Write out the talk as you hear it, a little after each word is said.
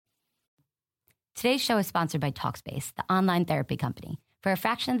Today's show is sponsored by Talkspace, the online therapy company. For a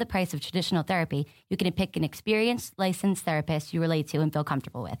fraction of the price of traditional therapy, you can pick an experienced, licensed therapist you relate to and feel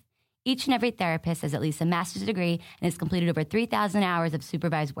comfortable with. Each and every therapist has at least a master's degree and has completed over 3,000 hours of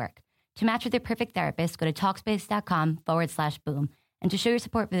supervised work. To match with your perfect therapist, go to Talkspace.com/boom. And to show your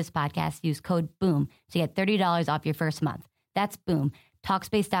support for this podcast, use code BOOM to get $30 off your first month. That's BOOM.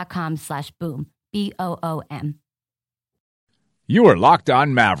 Talkspace.com/boom. BOOM. You are Locked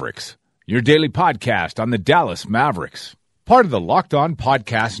On Mavericks, your daily podcast on the Dallas Mavericks. Part of the Locked On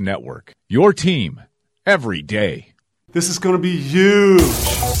Podcast Network, your team every day. This is going to be huge.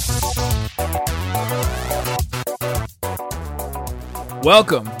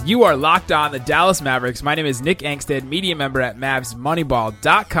 Welcome. You are Locked On the Dallas Mavericks. My name is Nick Angstead, media member at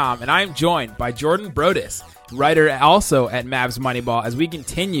MavsMoneyball.com, and I am joined by Jordan Brodus, writer also at Mavs Moneyball, as we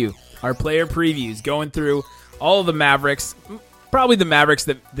continue our player previews, going through all of the Mavericks, probably the Mavericks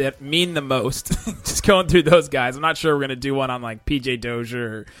that mean the most. Just going through those guys. I'm not sure we're going to do one on like PJ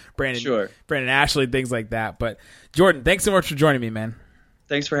Dozier or Brandon Ashley, things like that. But Jordan, thanks so much for joining me, man.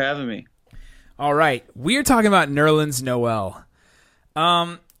 Thanks for having me. All right. We are talking about Nerlens Noel.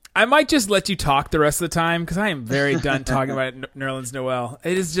 I might just let you talk the rest of the time because I am very done talking about Nerlens Noel.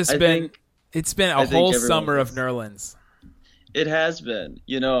 It has just it's been a whole summer of Nerlens. It has been.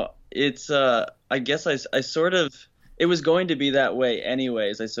 You know, it's I guess I sort of, it was going to be that way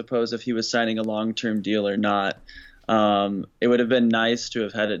anyways, I suppose, if he was signing a long-term deal or not. It would have been nice to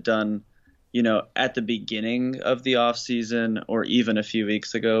have had it done, you know, at the beginning of the offseason or even a few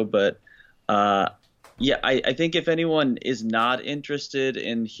weeks ago. But yeah, I think if anyone is not interested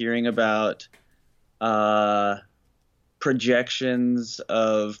in hearing about projections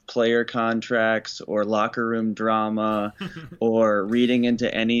of player contracts or locker room drama or reading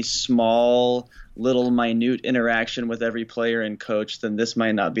into any small little minute interaction with every player and coach, then this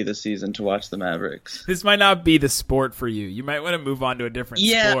might not be the season to watch the Mavericks. This might not be the sport for you. You might want to move on to a different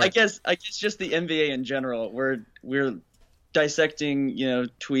sport. Yeah, I guess just the NBA in general. We're dissecting, you know,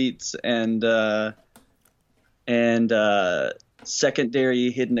 tweets and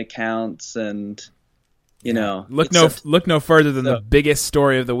secondary hidden accounts and you know, look no further than the biggest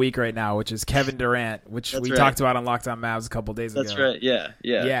story of the week right now, which is Kevin Durant, which we talked about on Locked On Mavs a couple days ago. That's right. Yeah.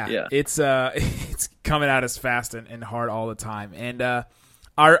 It's it's coming at us fast and hard all the time. And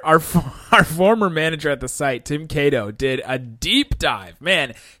our former manager at the site, Tim Cato, did a deep dive.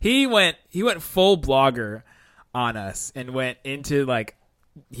 Man, he went full blogger on us and went into like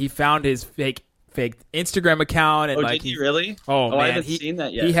he found his fake Instagram account. And did he really? Oh, man. I haven't seen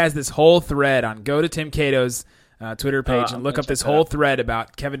that yet. He has this whole thread on. Go to Tim Cato's Twitter page and look up this whole thread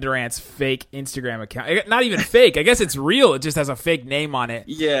about Kevin Durant's fake Instagram account. Not even fake. I guess it's real. It just has a fake name on it.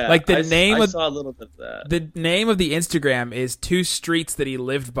 Yeah. Like I saw a little bit of that. The name of the Instagram is two streets that he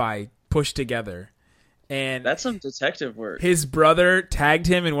lived by pushed together. And that's some detective work. His brother tagged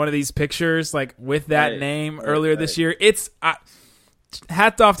him in one of these pictures, like with that name earlier this year. It's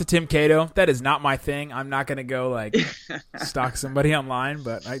hats off to Tim Cato. That is not my thing. I'm not going to go like stalk somebody online,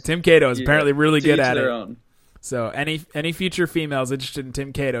 but Tim Cato is apparently really good at it. Own. So any future females interested in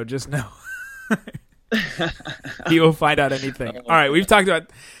Tim Cato, just know he will find out anything. All right, we've talked about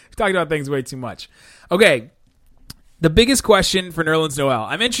things way too much. Okay, the biggest question for Nerlens Noel.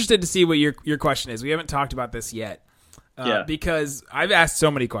 I'm interested to see what your question is. We haven't talked about this yet. Because I've asked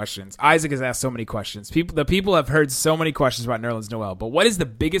so many questions. Isaac has asked so many questions. The people have heard so many questions about Nerlens Noel. But what is the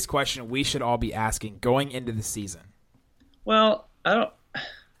biggest question we should all be asking going into the season? Well, I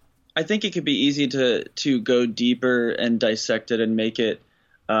think it could be easy to go deeper and dissect it and make it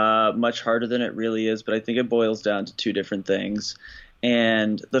much harder than it really is. But I think it boils down to two different things.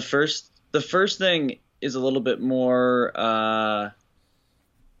 And the first thing is a little bit more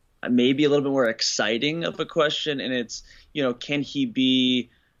maybe a little bit more exciting of a question, and it's, you know, can he be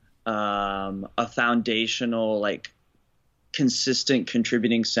a foundational, like, consistent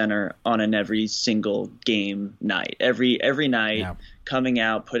contributing center on an every single game night, every night, coming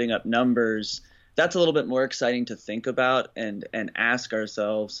out, putting up numbers? That's a little bit more exciting to think about and ask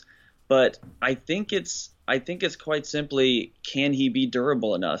ourselves. But I think it's quite simply, can he be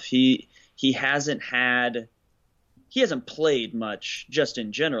durable enough? He hasn't played much just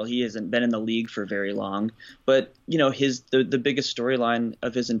in general. He hasn't been in the league for very long. But, you know, the biggest storyline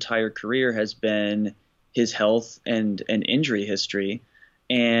of his entire career has been his health and injury history.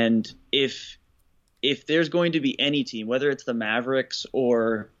 And if there's going to be any team, whether it's the Mavericks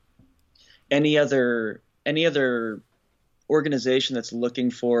or any other organization that's looking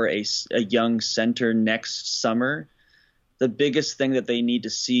for a young center next summer, the biggest thing that they need to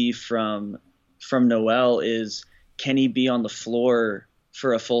see from Noel is, can he be on the floor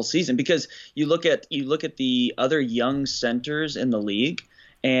for a full season, because you look at the other young centers in the league,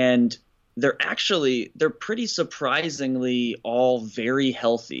 and they're pretty surprisingly all very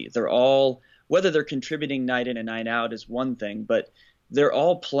healthy. They're all, whether they're contributing night in and night out is one thing, but they're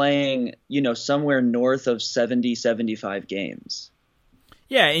all playing, somewhere north of 70, 75 games.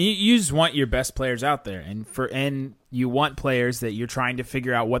 Yeah, and you just want your best players out there, and you want players that you're trying to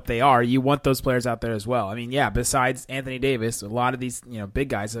figure out what they are. You want those players out there as well. I mean, yeah, besides Anthony Davis, a lot of these big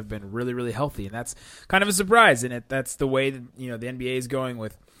guys have been really, really healthy, and that's kind of a surprise. And that's the way that the NBA is going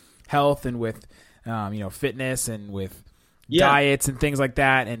with health and with fitness and with diets and things like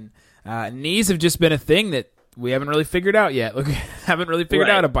that. And knees have just been a thing that we haven't really figured out yet. Look, haven't really figured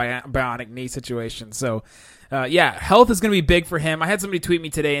out a bionic knee situation. So. Health is going to be big for him. I had somebody tweet me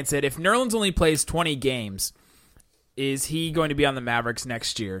today and said, if Nerlens only plays 20 games, is he going to be on the Mavericks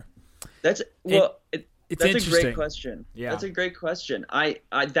next year? That's a great question. Yeah. That's a great question.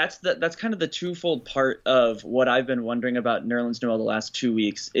 That's kind of the twofold part of what I've been wondering about Nerlens Noel the last 2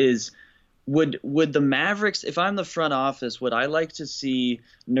 weeks is, would the Mavericks, if I'm the front office, would I like to see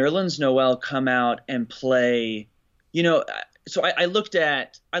Nerlens Noel come out and play, so I looked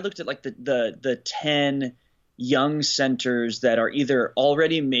at like the 10 young centers that are either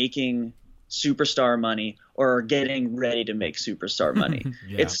already making superstar money or are getting ready to make superstar money.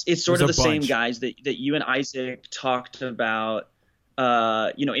 It's sort of the same guys that you and Isaac talked about,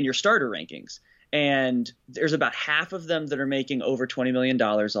 in your starter rankings. And there's about half of them that are making over $20 million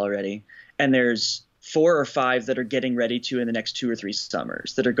already. And there's 4 or 5 that are getting ready to in the next 2 or 3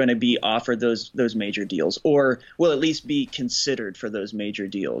 summers that are going to be offered those major deals, or will at least be considered for those major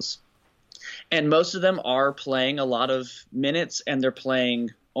deals. And most of them are playing a lot of minutes, and they're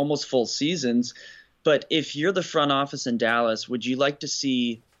playing almost full seasons. But if you're the front office in Dallas, would you like to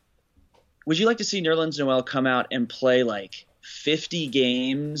see Nerlens Noel come out and play like 50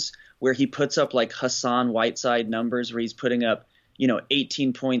 games where he puts up like Hassan Whiteside numbers, where he's putting up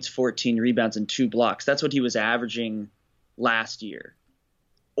 18 points, 14 rebounds, and 2 blocks? That's what he was averaging last year.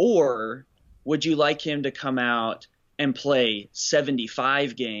 Or would you like him to come out and play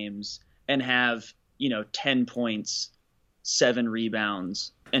 75 games and have 10 points, 7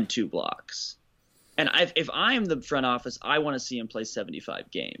 rebounds, and 2 blocks? And if I'm the front office, I want to see him play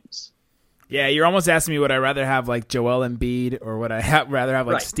 75 games. Yeah, you're almost asking me, would I rather have like Joel Embiid, or would I rather have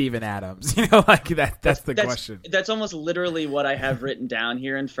like Steven Adams? Like that's the question. That's almost literally what I have written down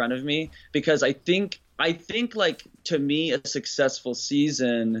here in front of me, because I think like, to me, a successful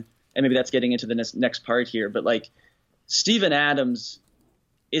season, and maybe that's getting into the next part here, but like Steven Adams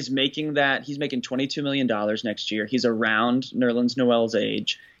is making that. He's making $22 million next year. He's around Nerlens Noel's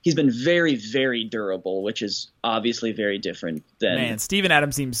age. He's been very, very durable, which is obviously very different than. Man, Steven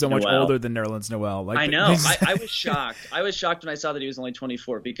Adams seems so much older than Nerlens Noel. Like, I know. I was shocked. I was shocked when I saw that he was only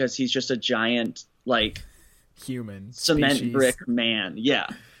 24, because he's just a giant, like, human cement species. Brick man. Yeah.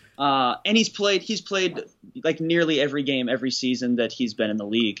 And he's played like nearly every game every season that he's been in the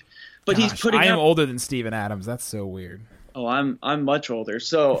league. But Gosh, he's putting. I am older than Steven Adams. That's so weird. Oh, I'm much older.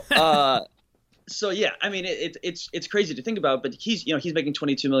 So, so yeah, I mean, it's crazy to think about, but he's making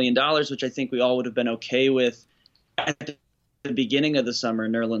 $22 million, which I think we all would have been okay with at the beginning of the summer.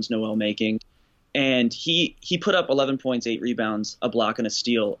 Nerlens Noel making, and he put up 11 points, 8 rebounds, a block, and a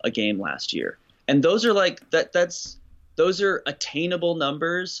steal a game last year. And those are like those are attainable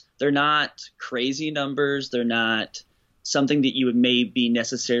numbers. They're not crazy numbers. They're not something that you would maybe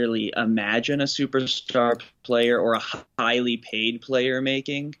necessarily imagine a superstar player or a highly paid player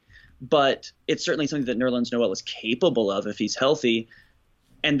making, but it's certainly something that Nerlens Noel is capable of if he's healthy,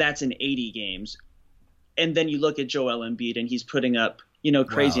 and that's in 80 games. And then you look at Joel Embiid, and he's putting up,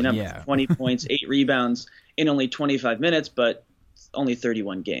 crazy numbers, 20 points, 8 rebounds in only 25 minutes, but only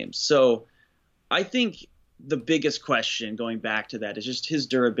 31 games. So I think the biggest question going back to that is just his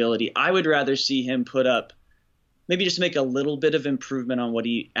durability. I would rather see him put up, maybe just make a little bit of improvement on what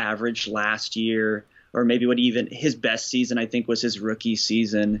he averaged last year, or maybe what even his best season, I think, was his rookie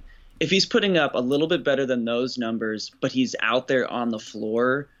season. If he's putting up a little bit better than those numbers, but he's out there on the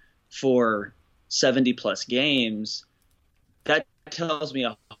floor for 70 plus games, that tells me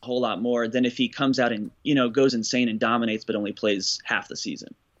a whole lot more than if he comes out and, goes insane and dominates, but only plays half the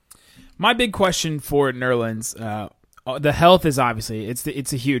season. My big question for Nerlens, the health is obviously it's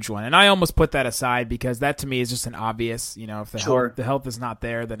a huge one, and I almost put that aside because that to me is just an obvious. If the health is not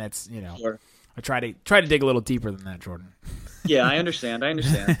there, then it's Sure. I try to dig a little deeper than that, Jordan. Yeah, I understand.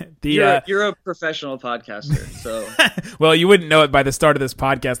 You're a professional podcaster, so well, you wouldn't know it by the start of this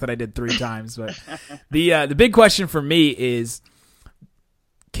podcast that I did 3 times. But the big question for me is,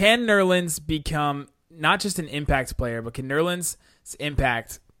 can Nerlens become not just an impact player, but can Nerlens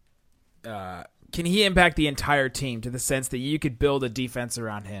impact? Can he impact the entire team to the sense that you could build a defense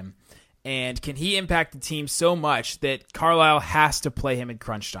around him? And can he impact the team so much that Carlisle has to play him in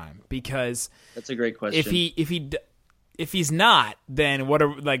crunch time? Because that's a great question. If he's not, then what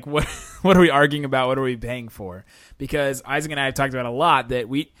are we arguing about? What are we paying for? Because Isaac and I have talked about a lot that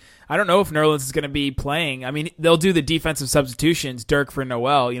I don't know if Nerlens is going to be playing. I mean, they'll do the defensive substitutions, Dirk for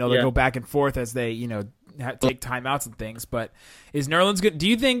Noel. They'll go back and forth as they take timeouts and things. But is Nerlens good?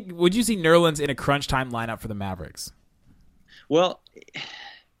 Would you see Nerlens in a crunch time lineup for the Mavericks? Well,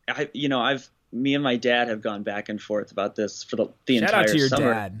 me and my dad have gone back and forth about this for the entire summer. Shout out to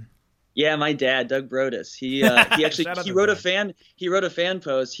your dad. Yeah, my dad, Doug Brodus. He actually he wrote a fan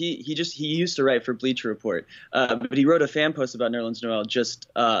post. He used to write for Bleacher Report, but he wrote a fan post about Nerlens Noel just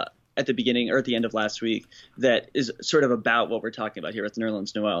at the beginning or at the end of last week that is sort of about what we're talking about here with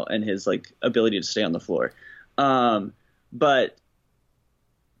Nerlens Noel and his ability to stay on the floor. But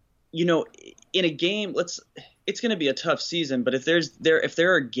in a game, it's going to be a tough season. But if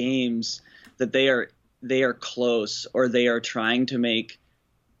there are games that they are close or they are trying to make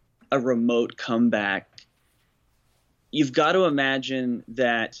a remote comeback, you've got to imagine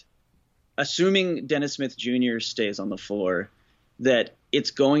that, assuming Dennis Smith Jr. stays on the floor, that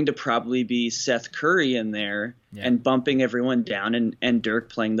it's going to probably be Seth Curry in there and bumping everyone down and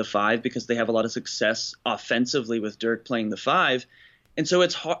Dirk playing the 5 because they have a lot of success offensively with Dirk playing the 5. And so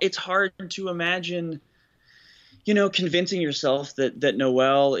it's hard to imagine, convincing yourself that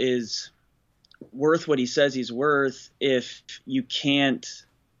Noel is worth what he says he's worth if you can't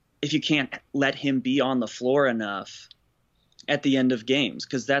let him be on the floor enough at the end of games.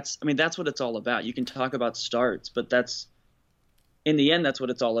 Because that's what it's all about. You can talk about starts, but in the end, that's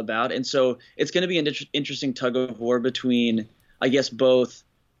what it's all about. And so it's going to be an interesting tug of war between, I guess, both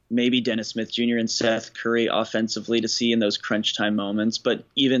maybe Dennis Smith Jr. and Seth Curry offensively to see in those crunch time moments, but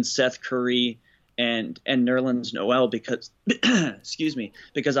even Seth Curry and Nerlens Noel because, excuse me,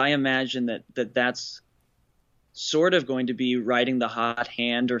 because I imagine that's sort of going to be riding the hot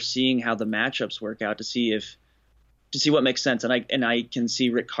hand or seeing how the matchups work out to see what makes sense. And I can see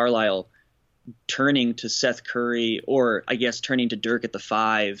Rick Carlisle turning to Seth Curry or I guess turning to Dirk at the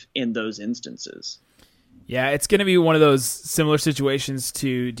 5 in those instances. Yeah, it's going to be one of those similar situations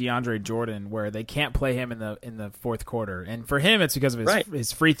to DeAndre Jordan where they can't play him in the fourth quarter. And for him, it's because of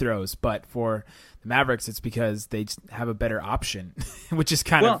his free throws. But for the Mavericks, it's because they have a better option, which is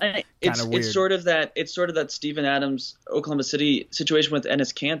kind of weird. It's sort of that Steven Adams Oklahoma City situation with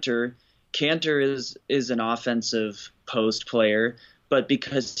Enes Kanter. Kanter is an offensive post player, but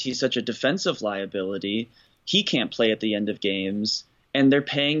because he's such a defensive liability, he can't play at the end of games. And they're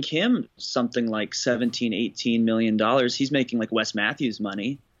paying him something like $17-18 million. He's making like Wes Matthews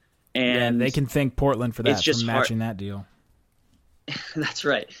money. And they can thank Portland for that, it's just for matching that deal. That's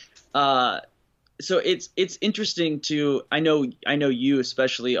right. So it's interesting to I know you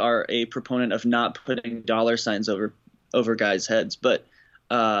especially are a proponent of not putting dollar signs over guys' heads, but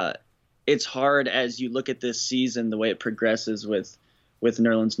it's hard as you look at this season, the way it progresses with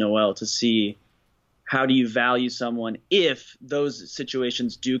Nerlens Noel, to see how do you value someone if those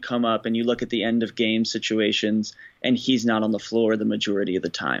situations do come up and you look at the end of game situations and he's not on the floor the majority of the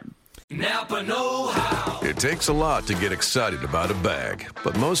time. Napa know-how. It takes a lot to get excited about a bag,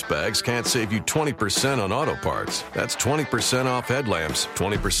 but most bags can't save you 20% on auto parts. That's 20% off headlamps,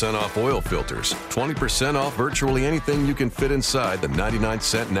 20% off oil filters, 20% off virtually anything you can fit inside the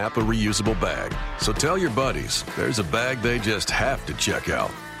 99-cent Napa reusable bag. So tell your buddies, there's a bag they just have to check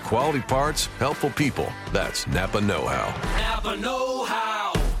out. Quality parts, helpful people. That's Napa know-how. Napa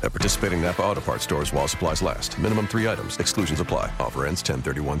know-how. At participating Napa Auto Parts stores while supplies last. Minimum 3 items. Exclusions apply. Offer ends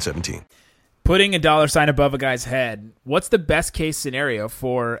 10/31/17. Putting a dollar sign above a guy's head, what's the best case scenario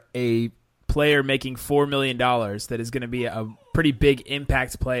for a player making $4 million that is going to be a pretty big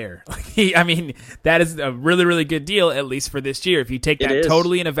impact player? That is a really, really good deal, at least for this year. If you take that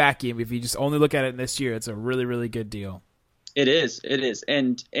totally in a vacuum, if you just only look at it in this year, it's a really, really good deal. It is.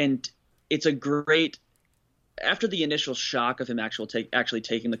 And it's a great, after the initial shock of him actually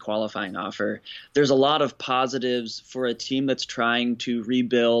taking the qualifying offer, there's a lot of positives for a team that's trying to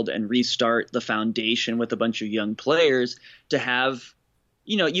rebuild and restart the foundation with a bunch of young players to have,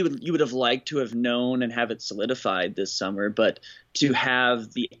 you would have liked to have known and have it solidified this summer, but to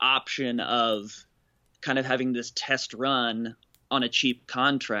have the option of kind of having this test run on a cheap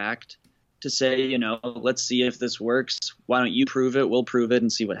contract to say, let's see if this works. Why don't you prove it? We'll prove it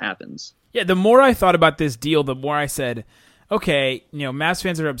and see what happens. Yeah, the more I thought about this deal, the more I said, okay, Mavs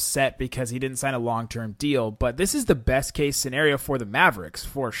fans are upset because he didn't sign a long-term deal, but this is the best case scenario for the Mavericks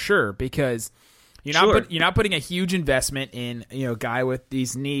for sure, because You're not putting a huge investment in, a guy with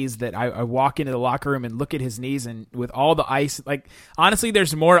these knees that I walk into the locker room and look at his knees, and with all the ice, like honestly,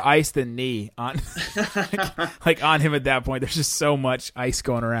 there's more ice than knee on like on him at that point. There's just so much ice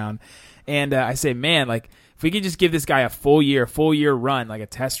going around. And I say, man, like if we could just give this guy a full year run, like a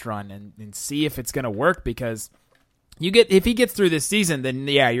test run, and see if it's going to work, because if he gets through this season, then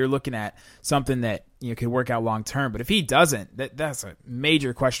yeah, you're looking at something that could work out long term. But if he doesn't, that's a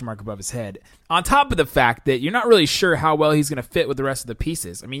major question mark above his head. On top of the fact that you're not really sure how well he's going to fit with the rest of the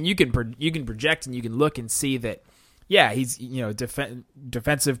pieces. I mean, you can project and you can look and see that, yeah, he's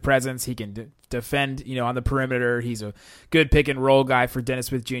defensive presence. He can defend on the perimeter. He's a good pick and roll guy for Dennis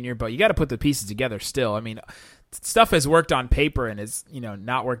Smith Jr. But you got to put the pieces together still. I mean, stuff has worked on paper and is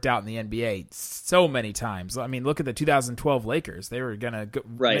not worked out in the NBA so many times. I mean, look at the 2012 Lakers. They were gonna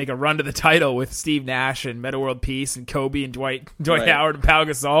make a run to the title with Steve Nash and Metta World Peace and Kobe and Dwight Howard and Pau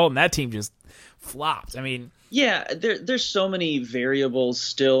Gasol, and that team just flopped. I mean, yeah, there's so many variables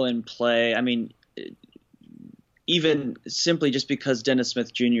still in play. I mean, even simply just because Dennis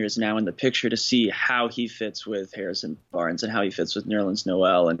Smith Jr. is now in the picture, to see how he fits with Harrison Barnes and how he fits with Nerlens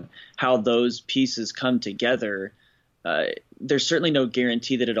Noel and how those pieces come together, there's certainly no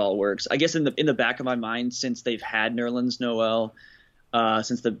guarantee that it all works. I guess in the back of my mind, since they've had Nerlens Noel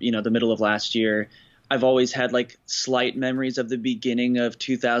since the middle of last year, I've always had like slight memories of the beginning of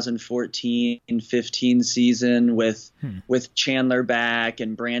 2014-15 season with Chandler back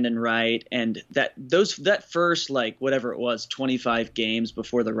and Brandon Wright, and that first, like, whatever it was, 25 games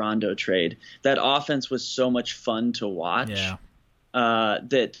before the Rondo trade, that offense was so much fun to watch. Yeah.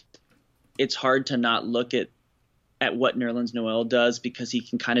 That it's hard to not look at what Nerlens Noel does, because he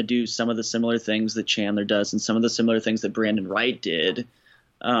can kind of do some of the similar things that Chandler does and some of the similar things that Brandon Wright did.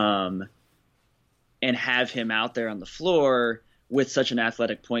 And have him out there on the floor with such an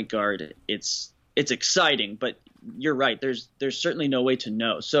athletic point guard, it's exciting. But you're right. There's certainly no way to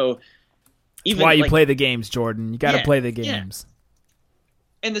know. So even that's why you play the games, Jordan. You got to play the games.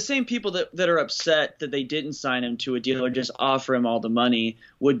 Yeah. And the same people that are upset that they didn't sign him to a deal or just offer him all the money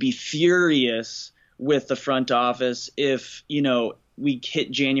would be furious with the front office if we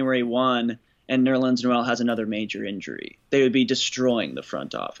hit January 1 and Nerlens Noel has another major injury. They would be destroying the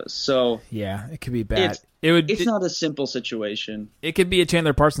front office. So yeah, it could be bad. It's not a simple situation. It could be a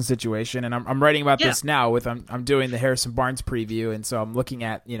Chandler Parsons situation, and I'm writing about this now. I'm doing the Harrison Barnes preview, and so I'm looking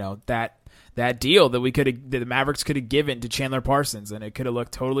at that deal that the Mavericks could have given to Chandler Parsons, and it could have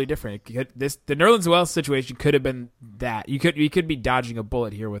looked totally different. The Nerlens Noel situation could have been that. You could be dodging a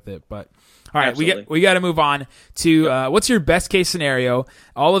bullet here with it, but. All right, absolutely. we got to move on to what's your best case scenario?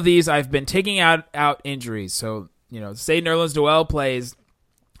 All of these I've been taking out injuries. So, say Nerlens Noel plays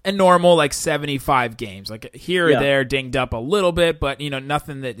a normal like 75 games, like here or there, dinged up a little bit, but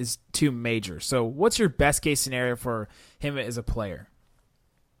nothing that is too major. So, what's your best case scenario for him as a player?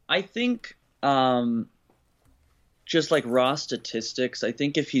 I think just like raw statistics, I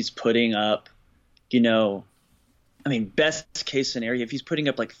think if he's putting up, best case scenario, if he's putting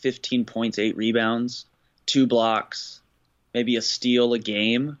up like 15 points, 8 rebounds, 2 blocks, maybe a steal a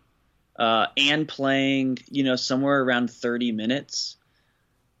game, and playing, somewhere around 30 minutes,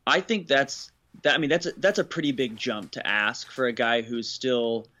 I think that's a pretty big jump to ask for a guy who's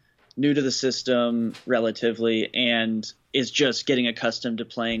still new to the system relatively and is just getting accustomed to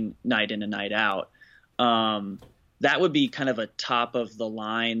playing night in and night out. That would be kind of a top of the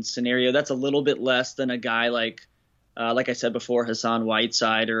line scenario. That's a little bit less than a guy like I said before, Hassan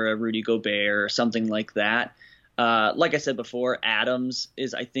Whiteside or a Rudy Gobert or something like that. Like I said before, Adams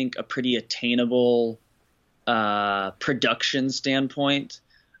is, I think, a pretty attainable production standpoint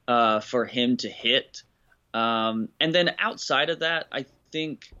for him to hit. And then outside of that, I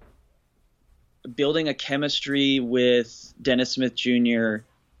think building a chemistry with Dennis Smith Jr.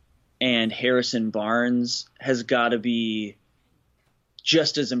 and Harrison Barnes has got to be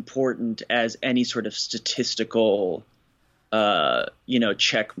just as important as any sort of statistical,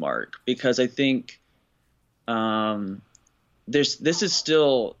 check mark, because I think this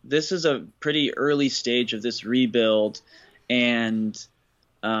is a pretty early stage of this rebuild, and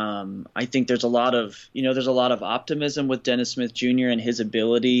I think there's a lot of optimism with Dennis Smith Jr. and his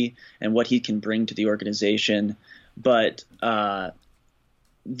ability and what he can bring to the organization, but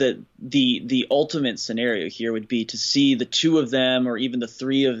the ultimate scenario here would be to see the two of them or even the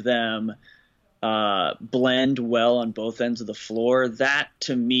three of them blend well on both ends of the floor. That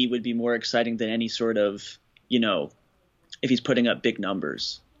to me would be more exciting than any sort of, if he's putting up big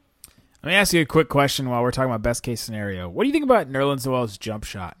numbers. Let me ask you a quick question while we're talking about best case scenario. What do you think about Nerlens Noel's jump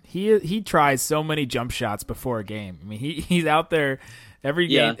shot? He tries so many jump shots before a game. I mean, he's out there Every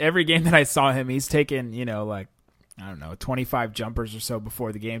game that I saw him, he's taken, like, I don't know, 25 jumpers or so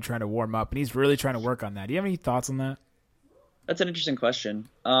before the game trying to warm up, and he's really trying to work on that. Do you have any thoughts on that? That's an interesting question.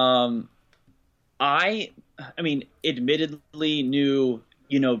 I mean, admittedly knew,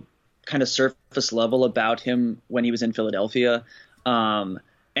 kind of surface level about him when he was in Philadelphia.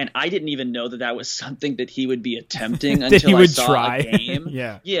 And I didn't even know that was something that he would be attempting until I saw a game.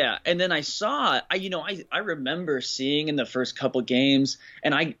 Yeah. And then I saw, I remember seeing in the first couple games,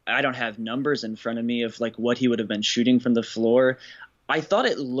 and I don't have numbers in front of me of like what he would have been shooting from the floor. I thought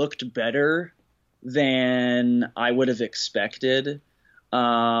it looked better than I would have expected.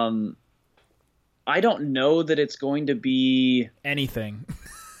 I don't know that it's going to be anything.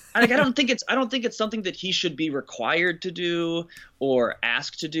 I don't think it's something that he should be required to do or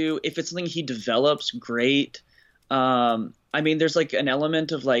asked to do. If it's something he develops, great. I mean, there's like an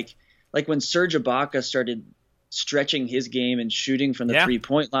element of like when Serge Ibaka started stretching his game and shooting from the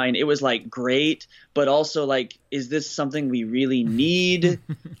 3-point line, it was like great, but also like, is this something we really need?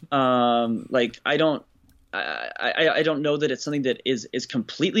 Like I don't know that it's something that is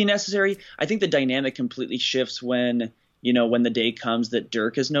completely necessary. I think the dynamic completely shifts when the day comes that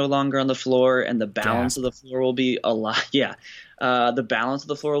Dirk is no longer on the floor, and the balance of the floor will be a lot. Yeah. The balance of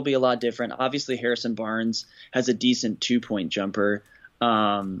the floor will be a lot different. Obviously Harrison Barnes has a decent 2-point jumper.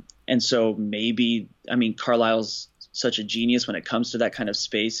 And so maybe, I mean, Carlisle's such a genius when it comes to that kind of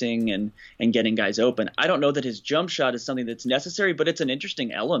spacing and getting guys open. I don't know that his jump shot is something that's necessary, but it's an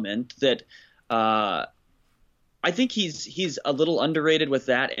interesting element that, I think he's a little underrated with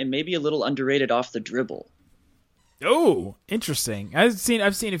that, and maybe a little underrated off the dribble. Oh, interesting. I've seen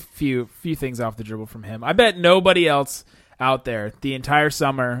a few things off the dribble from him. I bet nobody else out there the entire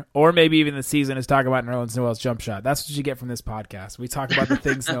summer or maybe even the season is talking about Nerlens Noel's jump shot. That's what you get from this podcast. We talk about the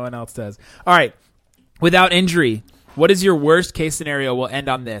things no one else does. All right. Without injury, what is your worst case scenario? We'll end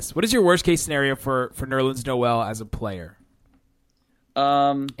on this. What is your worst case scenario for Nerlens Noel as a player?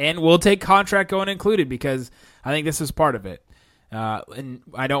 And we'll take contract going included because I think this is part of it. And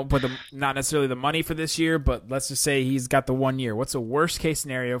I don't put not necessarily the money for this year, but let's just say he's got the 1 year. What's the worst case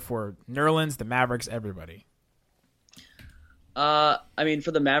scenario for Nerlens, the Mavericks, everybody? I mean,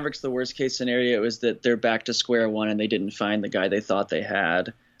 for the Mavericks, the worst case scenario is that they're back to square one and they didn't find the guy they thought they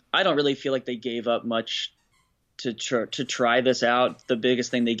had. I don't really feel like they gave up much to try this out. The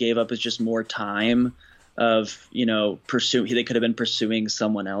biggest thing they gave up is just more time of, they could have been pursuing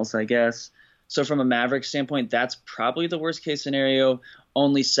someone else, I guess. So from a Mavericks standpoint, that's probably the worst case scenario,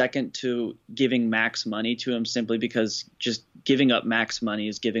 only second to giving max money to him, simply because just giving up max money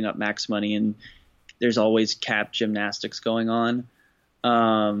is giving up max money, and there's always cap gymnastics going on.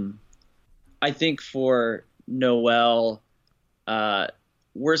 I think for Noel,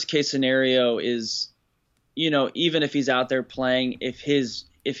 worst case scenario is, even if he's out there playing, if his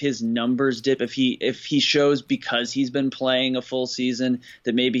numbers dip, if he shows because he's been playing a full season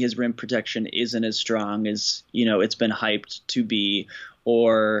that maybe his rim protection isn't as strong as, it's been hyped to be,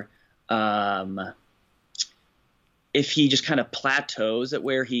 or if he just kind of plateaus at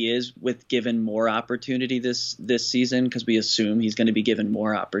where he is with given more opportunity this season, because we assume he's going to be given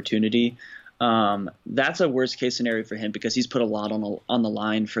more opportunity. That's a worst case scenario for him because he's put a lot on the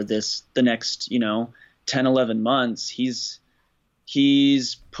line for the next, 10, 11 months. He's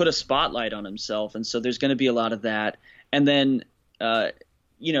put a spotlight on himself. And so there's going to be a lot of that. And then,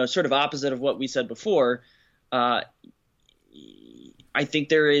 sort of opposite of what we said before, I think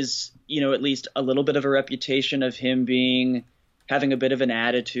there is, at least a little bit of a reputation of him having a bit of an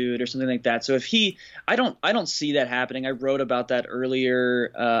attitude or something like that. So I don't see that happening. I wrote about that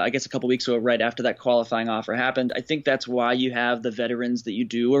earlier, I guess a couple weeks ago, right after that qualifying offer happened. I think that's why you have the veterans that you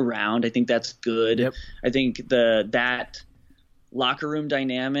do around. I think that's good. Yep. I think that locker room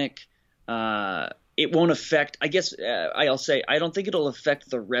dynamic, it won't affect, I guess I'll say, I don't think it'll affect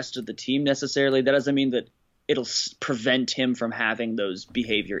the rest of the team necessarily. That doesn't mean that it'll prevent him from having those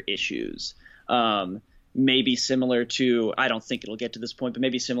behavior issues. Maybe similar to, I don't think it'll get to this point, but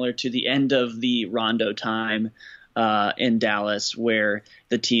maybe similar to the end of the Rondo time in Dallas, where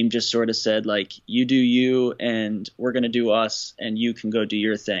the team just sort of said, like, you do you and we're going to do us and you can go do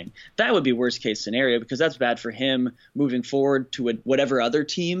your thing. That would be worst case scenario because that's bad for him moving forward to whatever other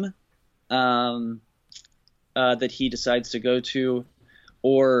team that he decides to go to,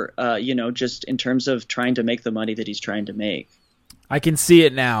 or, just in terms of trying to make the money that he's trying to make. I can see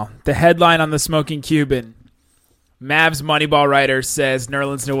it now. The headline on the Smoking Cuban, Mavs Moneyball writer says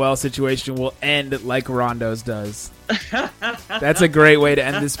Nerlens Noel situation will end like Rondo's does. That's a great way to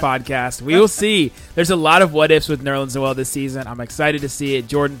end this podcast. We will see. There's a lot of what-ifs with Nerlens Noel this season. I'm excited to see it.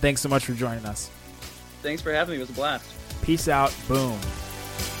 Jordan, thanks so much for joining us. Thanks for having me. It was a blast. Peace out. Boom.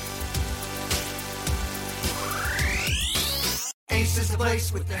 Ace is the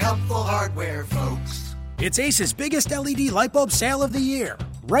place with the helpful hardware, folks. It's Ace's biggest LED light bulb sale of the year.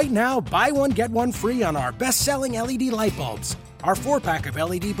 Right now, buy one, get one free on our best-selling LED light bulbs. Our 4-pack of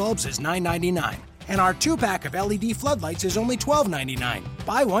LED bulbs is $9.99, and our 2-pack of LED floodlights is only $12.99.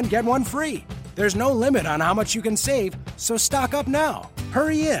 Buy one, get one free. There's no limit on how much you can save, so stock up now.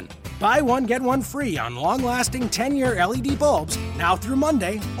 Hurry in. Buy one, get one free on long-lasting 10-year LED bulbs now through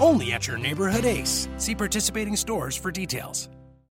Monday, only at your neighborhood Ace. See participating stores for details.